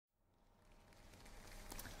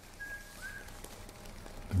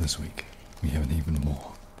This week, we have an even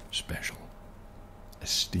more special,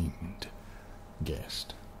 esteemed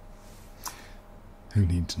guest who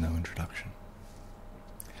needs no introduction.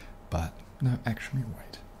 But, no, actually,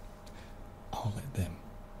 wait. I'll let them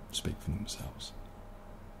speak for themselves.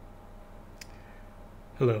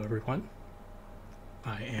 Hello, everyone.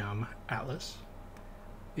 I am Atlas.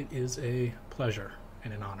 It is a pleasure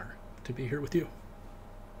and an honor to be here with you.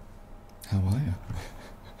 How are you?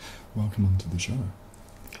 Welcome onto the show.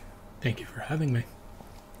 Thank you for having me.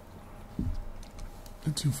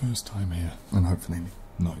 It's your first time here, and hopefully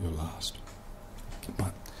not your last.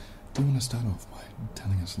 But do you want to start off by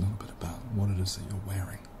telling us a little bit about what it is that you're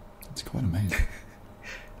wearing? It's quite amazing.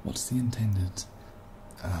 What's the intended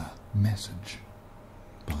message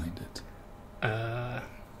behind it?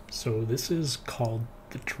 So this is called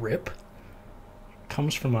the drip. It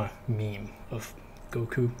comes from a meme of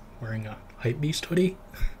Goku wearing a Hypebeast hoodie.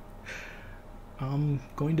 I'm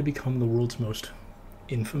going to become the world's most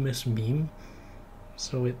infamous meme,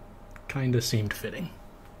 so it kind of seemed fitting.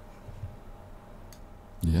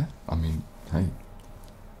 Yeah, I mean, hey,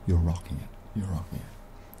 you're rocking it. You're rocking it.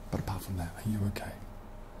 But apart from that, are you okay?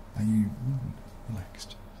 Are you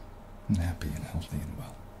relaxed and happy and healthy and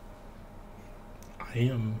well? I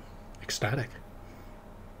am ecstatic.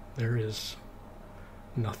 There is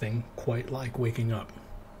nothing quite like waking up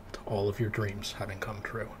to all of your dreams having come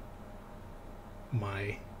true.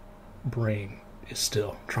 My brain is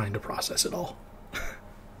still trying to process it all.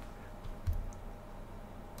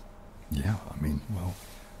 Yeah, I mean, well,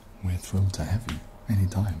 we're thrilled to have you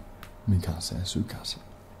anytime. Mikasa, Sukasa,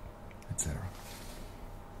 etc.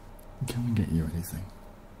 Can we get you anything?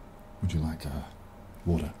 Would you like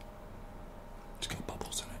water? It's got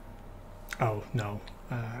bubbles in it. Oh, no.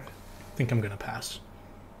 I think I'm gonna pass.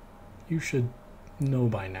 You should know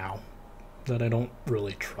by now that I don't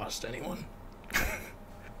really trust anyone.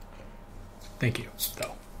 Thank you,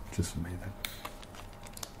 though. Just for me, then.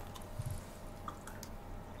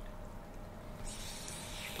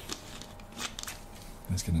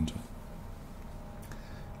 Let's get into it.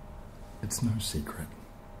 It's no secret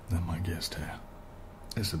that my guest here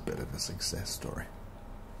is a bit of a success story.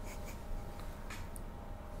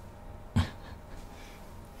 Yeah,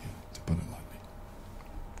 to put it lightly.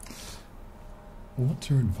 What's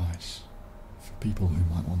your advice for people who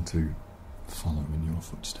might want to follow in your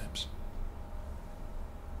footsteps?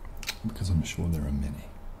 Because I'm sure there are many.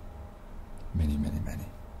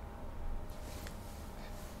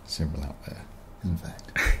 Several out there, in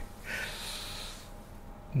fact.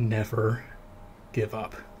 Never give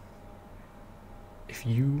up. If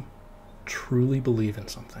you truly believe in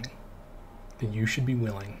something, then you should be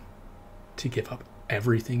willing to give up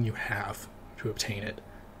everything you have to obtain it.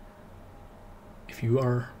 If you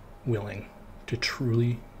are willing to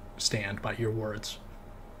truly stand by your words,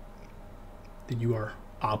 then you are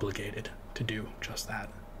obligated to do just that.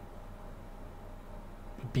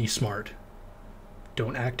 Be smart.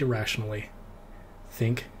 Don't act irrationally.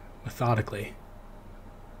 Think methodically.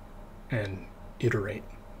 And iterate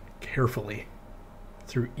carefully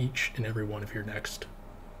through each and every one of your next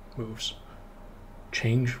moves.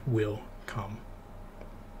 Change will come.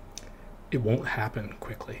 It won't happen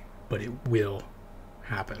quickly, but it will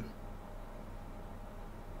happen.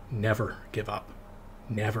 Never give up.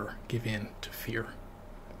 Never give in to fear.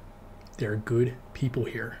 There are good people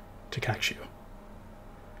here to catch you.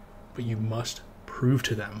 But you must prove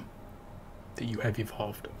to them that you have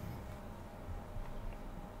evolved.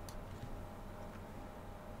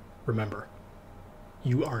 Remember,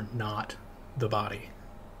 you are not the body.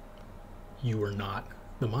 You are not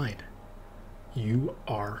the mind. You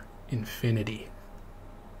are infinity.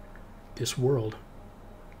 This world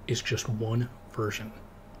is just one version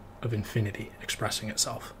of infinity expressing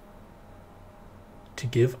itself. To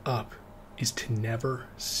give up is to never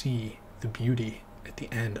see the beauty at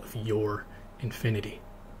the end of your infinity.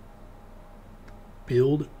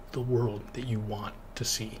 Build the world that you want to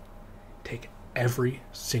see. Take every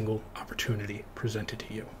single opportunity presented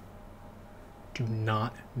to you. Do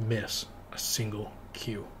not miss a single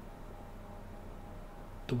cue.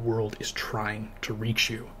 The world is trying to reach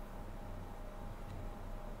you.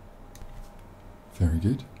 Very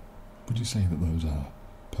good. Would you say that those are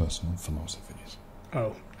personal philosophies?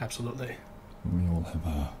 Oh, absolutely. We all have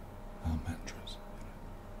our mantras.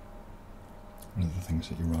 What are the things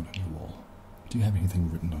that you write on your wall? Do you have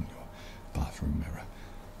anything written on your bathroom mirror?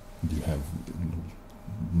 Do you have little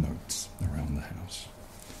notes around the house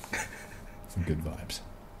for good vibes?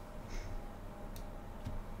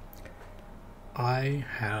 I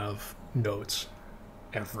have notes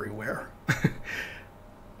everywhere.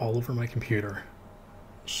 All over my computer,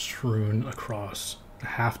 strewn across a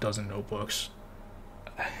half dozen notebooks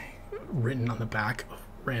written on the back of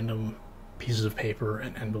random pieces of paper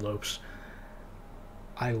and envelopes.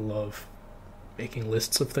 I love making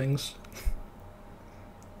lists of things,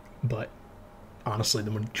 but honestly,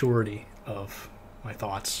 the majority of my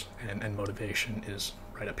thoughts and motivation is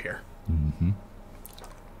right up here. Mm-hmm.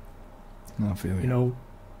 I feel you.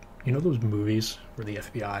 You know those movies where the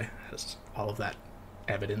FBI has all of that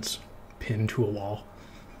evidence pinned to a wall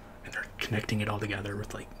and they're connecting it all together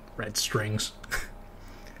with like red strings?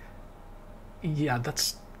 Yeah,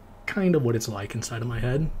 that's kind of what it's like inside of my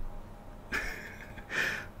head.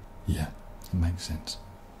 Yeah, it makes sense.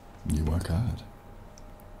 You work hard.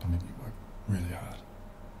 I mean, you work really hard.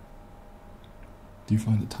 Do you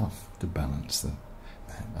find it tough to balance that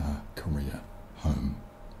career, home,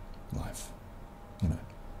 life? You know.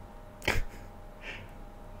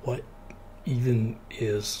 What even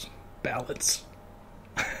is balance?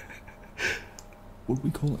 Would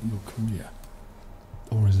we call it your career?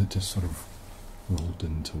 Or is it just sort of rolled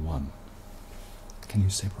into one? Can you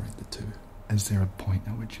separate the two? Is there a point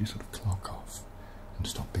at which you sort of clock off and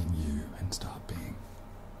stop being you and start being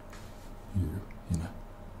you know?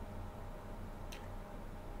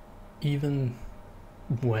 Even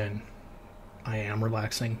when I am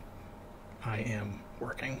relaxing, I am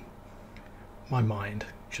working. My mind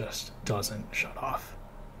just doesn't shut off.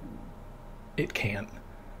 It can't.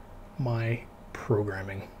 My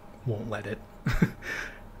programming won't let it.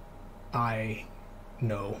 I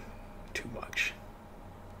know too much.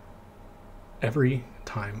 Every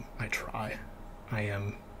time I try, I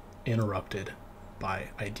am interrupted by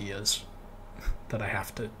ideas that I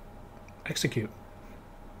have to execute.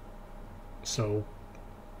 So,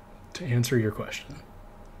 to answer your question,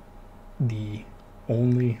 the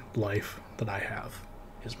only life that I have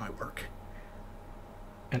is my work.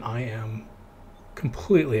 And I am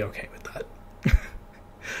completely okay with that.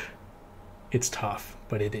 It's tough,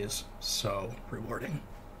 but it is so rewarding.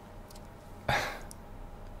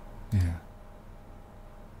 Yeah.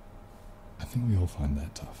 I think we all find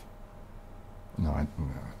that tough. No, I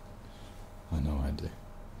know I do.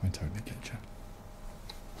 I totally get you.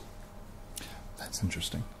 That's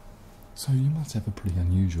interesting. So you must have a pretty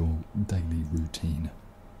unusual daily routine.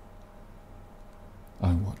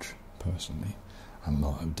 I watch, personally, a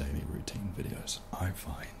lot of daily routine videos. I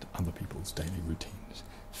find other people's daily routines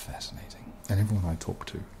fascinating. And everyone I talk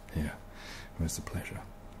to here, who has the pleasure,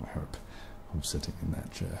 I hope, of sitting in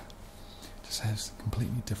that chair, just has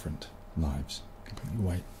completely different lives,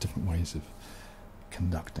 completely different ways of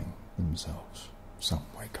conducting themselves. Some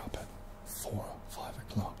wake up at 4 or 5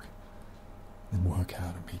 o'clock, then work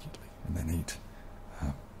out immediately, and then eat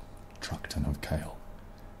a truck ton of kale,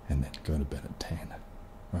 and then go to bed at 10,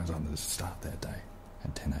 whereas others start their day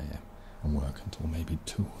at 10 a.m. and work until maybe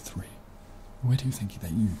 2 or 3. Where do you think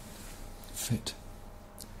that you fit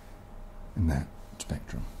in that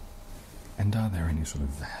spectrum? And are there any sort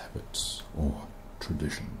of habits or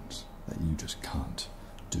traditions that you just can't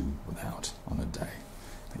do without on a day,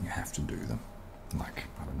 that you have to do them? Like,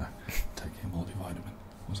 I don't know, taking a multivitamin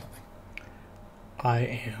or something. I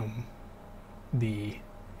am the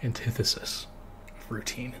antithesis of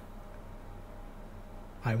routine.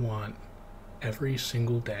 I want every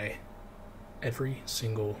single day, every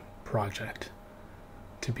single project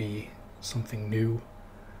to be something new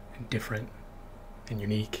and different and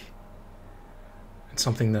unique and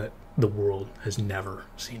something that the world has never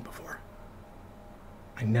seen before.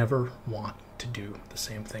 I never want to do the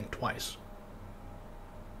same thing twice.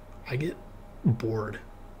 I get bored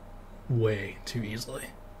way too easily.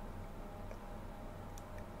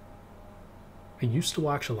 I used to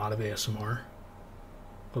watch a lot of ASMR,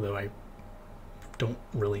 although I don't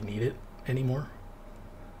really need it anymore.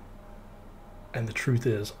 And the truth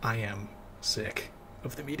is, I am sick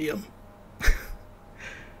of the medium.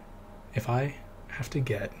 If I have to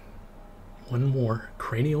get one more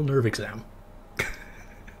cranial nerve exam,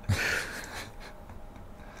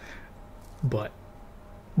 but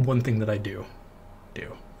one thing that I do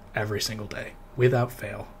every single day, without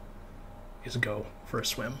fail, is go for a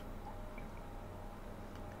swim.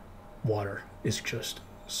 Water is just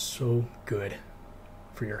so good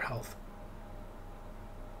for your health.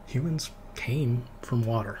 Humans came from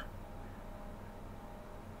water.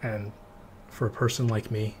 And for a person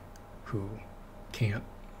like me who can't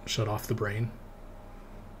shut off the brain,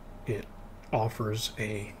 it offers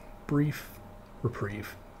a brief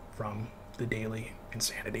reprieve from the daily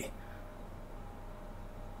insanity.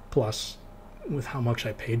 Plus, with how much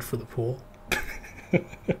I paid for the pool.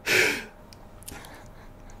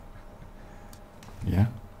 Yeah.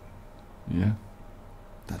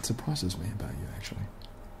 That surprises me about you, actually.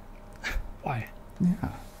 Why?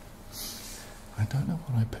 Yeah. I don't know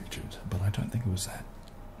what I pictured, but I don't think it was that.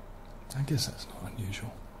 I guess that's not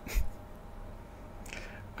unusual.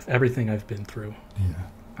 With everything I've been through, Yeah.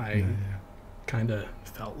 I kind of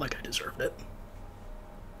felt like I deserved it.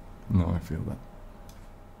 No, I feel that.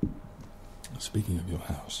 Speaking of your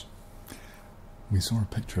house, we saw a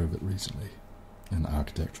picture of it recently in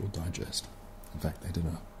Architectural Digest. In fact, they did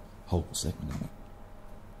a whole segment on it.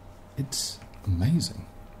 It's amazing.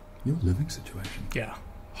 Your living situation. Yeah,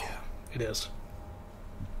 it is.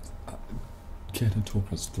 Care to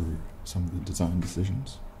talk us through some of the design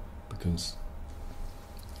decisions? Because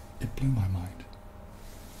it blew my mind.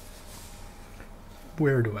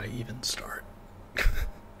 Where do I even start?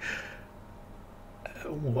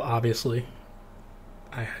 Well, obviously,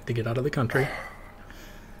 I had to get out of the country.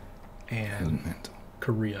 And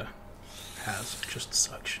Korea has just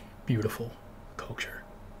such beautiful culture.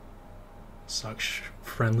 Such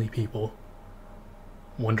friendly people.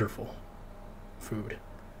 Wonderful food.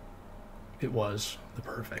 It was the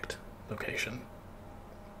perfect location.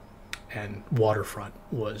 And waterfront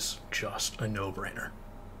was just a no-brainer.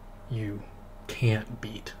 You can't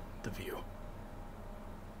beat the view.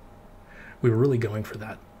 We were really going for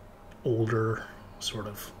that older, sort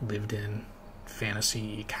of lived-in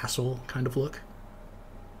fantasy castle kind of look.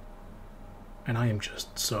 And I am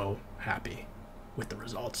just so happy with the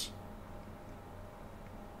results.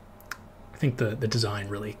 I think the design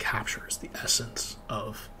really captures the essence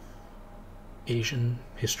of Asian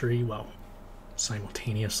history while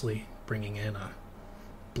simultaneously bringing in a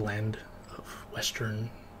blend of Western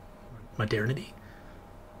modernity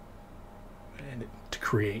and to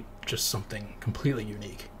create just something completely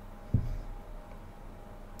unique.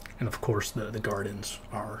 And of course the gardens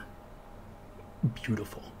are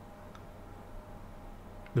beautiful.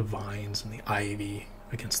 The vines and the ivy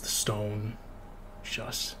against the stone,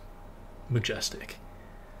 just majestic.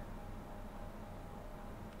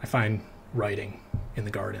 I find writing in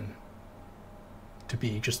the garden to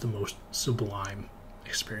be just the most sublime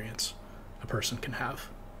experience a person can have.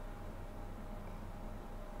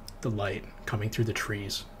 The light coming through the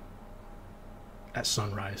trees at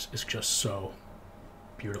sunrise is just so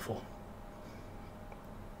beautiful.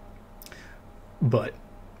 But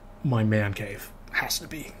my man cave has to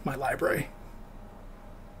be my library.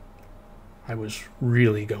 I was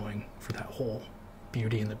really going for that whole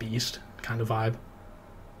Beauty and the Beast kind of vibe.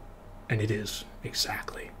 And it is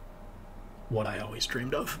exactly what I always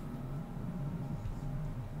dreamed of.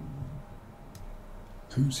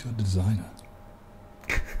 Who's your designer?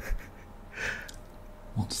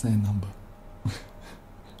 What's their number?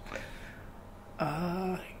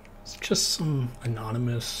 It's just some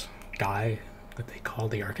anonymous guy that they call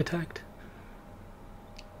the architect.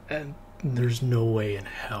 And there's no way in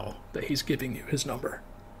hell that he's giving you his number.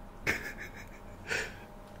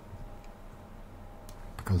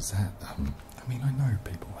 Because that, I mean, I know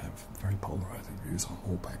people have very polarizing views on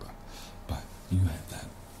wallpaper, but you have that.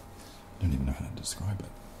 I don't even know how to describe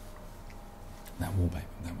it. That wallpaper,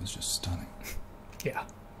 that was just stunning. Yeah.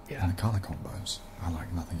 And the colour combos are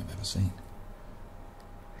like nothing I've ever seen.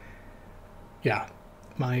 Yeah,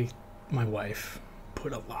 my wife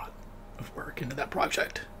put a lot of work into that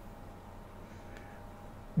project.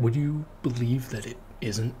 Would you believe that it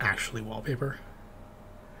isn't actually wallpaper?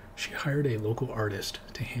 She hired a local artist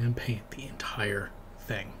to hand paint the entire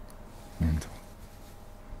thing. Mental.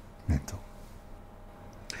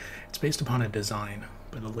 It's based upon a design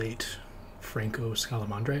by the late Franco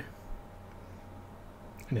Scalamandre.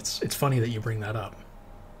 And it's funny that you bring that up,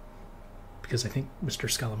 because I think Mr.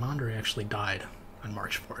 Scalamandre actually died on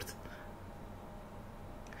March 4th.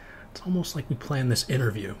 It's almost like we planned this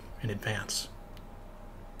interview in advance.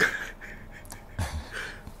 Yeah,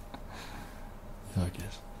 I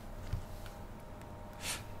guess.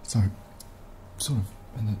 So, sort of,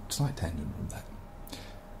 in a slight tangent from that,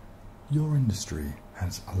 your industry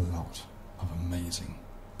has a lot of amazing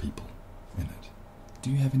people in it. Do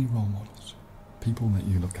you have any role models? People that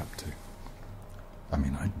you look up to? I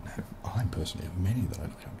mean, I personally have many that I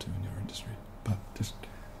look up to in your industry, but just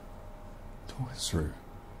talk us through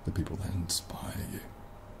the people that inspire you.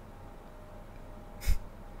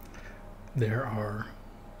 There are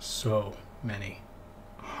so many,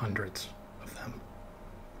 hundreds of them.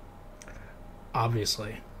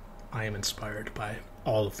 Obviously, I am inspired by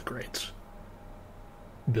all of the greats.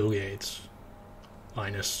 Bill Gates,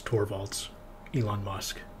 Linus Torvalds, Elon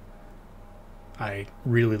Musk. I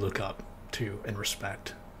really look up to and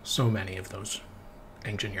respect so many of those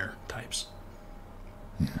engineer types.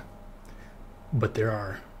 Yeah. But there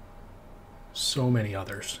are so many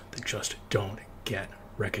others that just don't get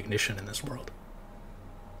recognition in this world.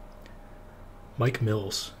 Mike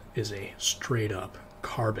Mills is a straight up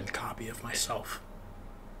carbon copy of myself.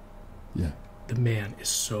 Yeah. The man is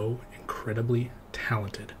so incredibly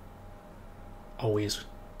talented, always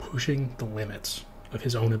pushing the limits of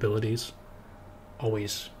his own abilities,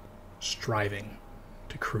 always striving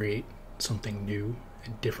to create something new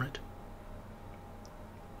and different.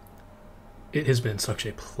 It has been such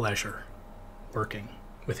a pleasure working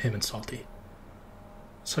with him and Salty.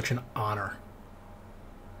 Such an honor.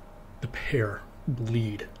 The pair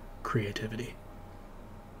bleed creativity.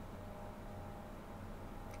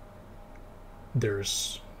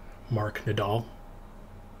 There's Mark Nadal,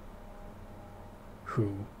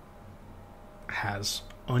 who has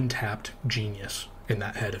untapped genius in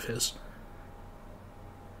that head of his.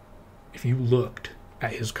 If you looked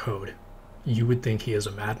at his code, you would think he is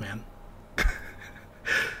a madman.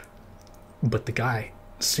 But the guy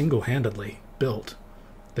single-handedly built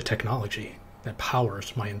the technology that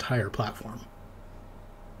powers my entire platform.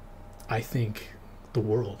 I think the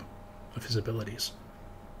world of his abilities.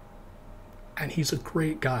 And he's a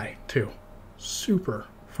great guy, too. Super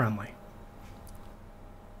friendly.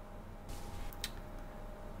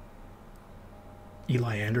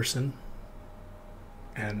 Eli Anderson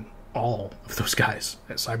and all of those guys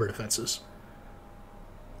at Cyber Defenses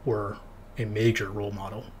were a major role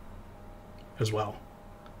model as well.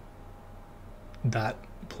 That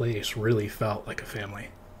place really felt like a family,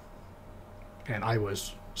 and I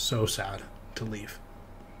was so sad to leave.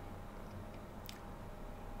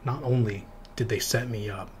 Not only did they set me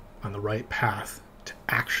up on the right path to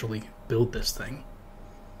actually build this thing,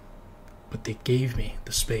 but they gave me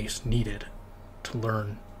the space needed to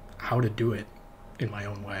learn how to do it in my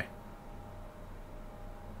own way.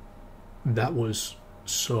 That was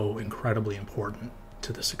so incredibly important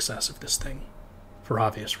to the success of this thing, for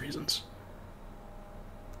obvious reasons.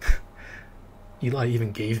 Eli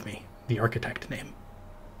even gave me the architect name.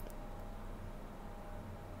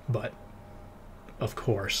 But, of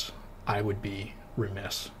course, I would be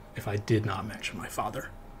remiss if I did not mention my father.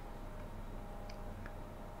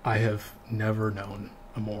 I have never known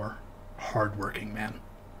a more hardworking man.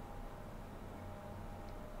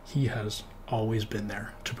 He has always been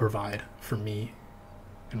there to provide for me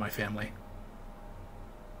and my family.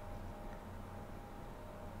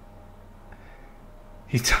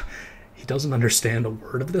 He doesn't understand a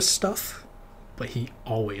word of this stuff, but he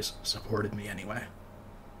always supported me anyway.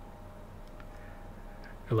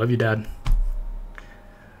 I love you, Dad.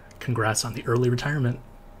 Congrats on the early retirement.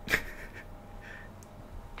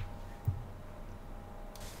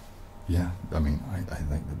 Yeah, I mean, I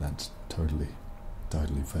think that that's totally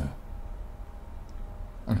fair.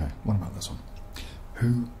 Okay, what about this one?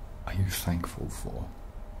 Who are you thankful for?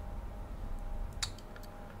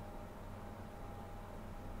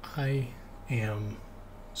 I am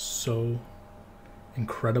so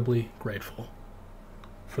incredibly grateful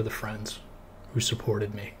for the friends who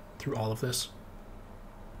supported me through all of this.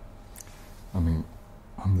 I mean,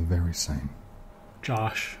 I'm the very same.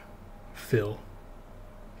 Josh, Phil,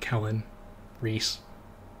 Kellen, Reese,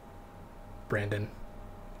 Brandon,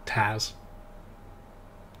 Taz,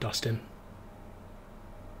 Dustin.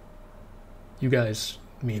 You guys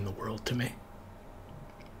mean the world to me.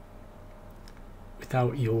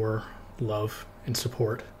 Without your love and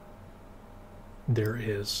support, there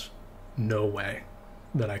is no way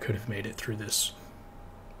that I could have made it through this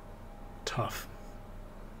tough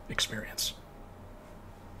experience.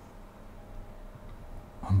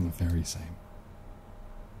 I'm the very same.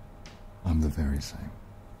 I'm the very same.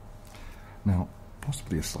 Now,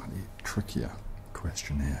 possibly a slightly trickier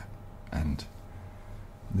question here, and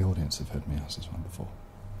the audience have heard me ask this one before,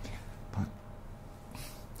 but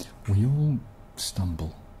we all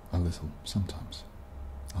stumble a little sometimes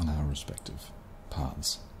on our respective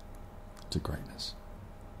paths to greatness.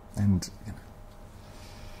 And, you know,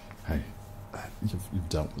 hey, you've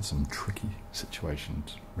dealt with some tricky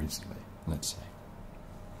situations recently, let's say.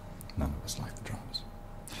 None of us like the dramas.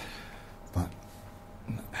 But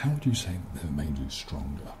how would you say that they've made you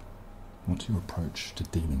stronger? What's your approach to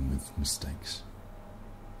dealing with mistakes?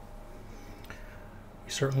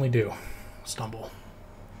 We certainly do stumble.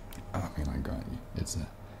 I mean, I got you. It's a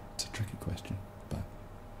tricky question, but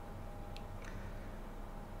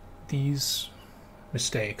these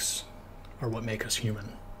mistakes are what make us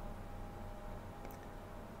human.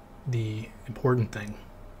 The important thing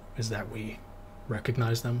is that we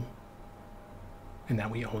recognize them and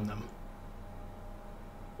that we own them.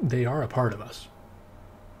 They are a part of us.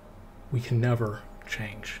 We can never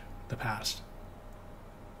change the past,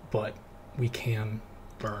 but we can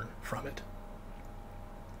learn from it.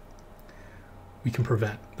 We can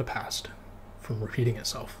prevent the past from repeating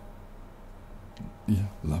itself. Yeah,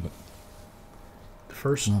 love it. The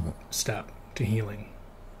first Love it. step to healing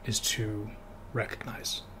is to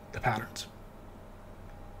recognize the patterns.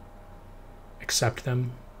 Accept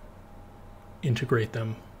them, integrate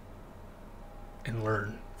them, and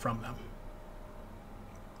learn from them.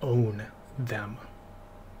 Own them.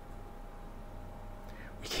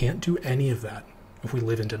 We can't do any of that if we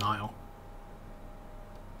live in denial.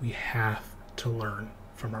 We have to learn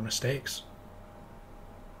from our mistakes.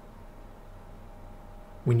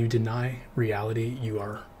 When you deny reality, you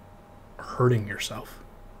are hurting yourself.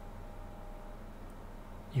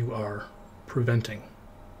 You are preventing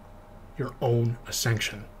your own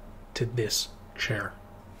ascension to this chair.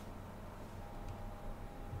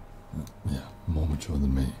 Yeah, more mature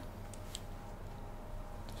than me.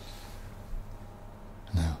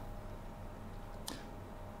 Now,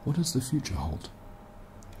 what does the future hold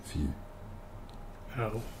for you?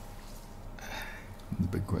 Oh, The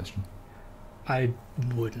big question. I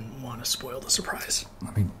wouldn't want to spoil the surprise.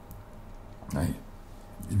 I mean, hey,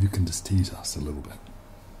 if you can just tease us a little bit.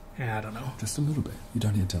 Yeah, I don't know. Just a little bit. You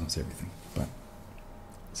don't need to tell us everything, but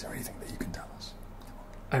is there anything that you can tell us?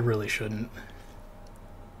 I really shouldn't.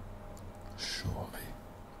 Surely.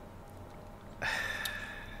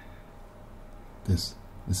 Is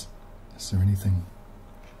there anything?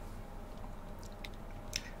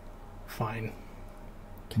 Fine.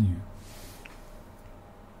 Can you?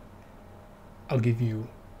 I'll give you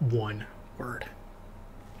one word.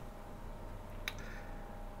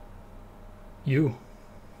 You.